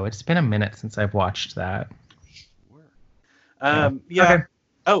quarantine show. It's been a minute since I've watched that. Yeah. Okay.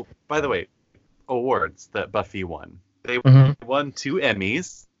 Oh, by the way, awards that Buffy won. They won 2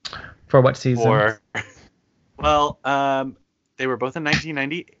 Emmys. For what season? They were both in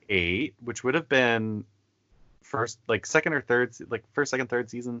 1998, which would have been first, second, third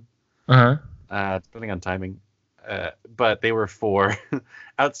season. Depending on timing. But they were for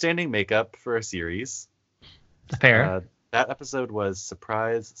outstanding makeup for a series. Fair. That episode was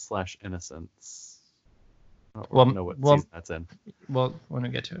Surprise/Innocence. I don't know what season that's in. Well, when we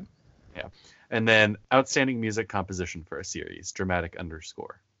get to it. Yeah. And then outstanding music composition for a series, dramatic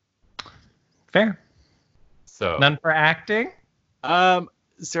underscore. Fair. So none for acting?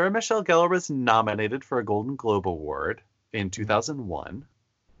 Sarah Michelle Gellar was nominated for a Golden Globe Award in 2001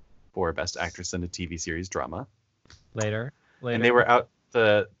 for Best Actress in a TV Series Drama. Later. And they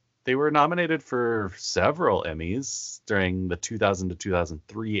were nominated for several Emmys during the 2000 to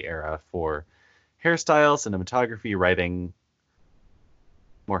 2003 era for hairstyle, cinematography, writing,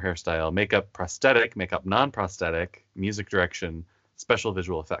 more hairstyle, makeup, prosthetic, makeup non-prosthetic, music direction, special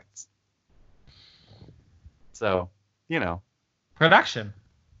visual effects. So, production.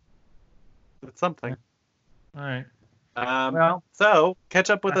 It's something. All right. So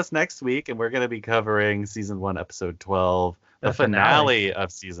catch up with us next week, and we're going to be covering season 1, episode 12, the finale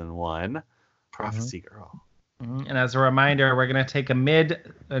of season 1, Prophecy Girl. And as a reminder, we're going to take a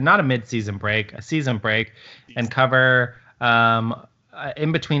season break, and cover,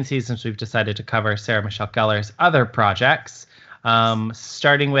 in between seasons, we've decided to cover Sarah Michelle Gellar's other projects,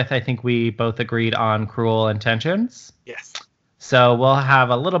 starting with, I think we both agreed on Cruel Intentions. Yes. So we'll have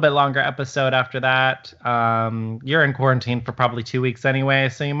a little bit longer episode after that. You're in quarantine for probably 2 weeks anyway,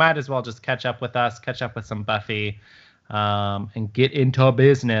 so you might as well just catch up with us, catch up with some Buffy, and get into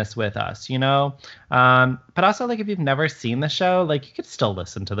business with us, But also, if you've never seen the show, you could still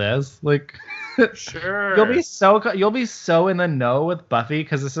listen to this. Sure. You'll be so in the know with Buffy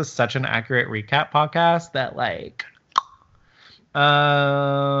because this is such an accurate recap podcast that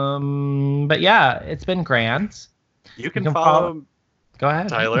but yeah, it's been grand. You can follow. Go ahead,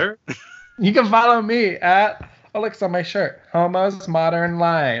 Tyler. You can follow me at Alex on my shirt. Homo's Modern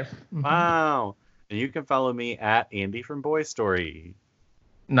Life. Wow. And you can follow me at Andy from Boy Story.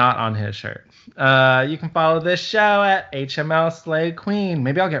 Not on his shirt. You can follow this show at HML Slay Queen.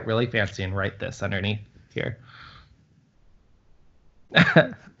 Maybe I'll get really fancy and write this underneath here.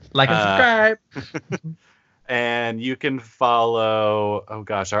 Like and subscribe. And you can follow,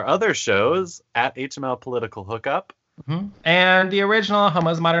 our other shows at HML Political Hookup. And the original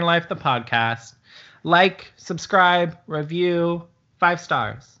Homo's Modern Life, the podcast. Subscribe, review, 5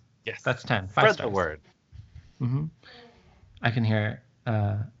 stars. Yes. That's 10. 5 Spread stars. the word. I can hear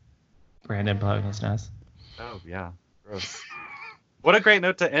Brandon blowing his nose. Oh, yeah. Gross. What a great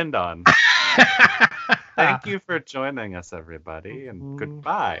note to end on. Thank you for joining us, everybody, and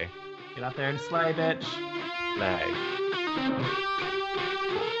goodbye. Get out there and slay, bitch. Slay.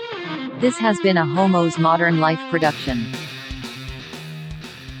 This has been a Homo's Modern Life production.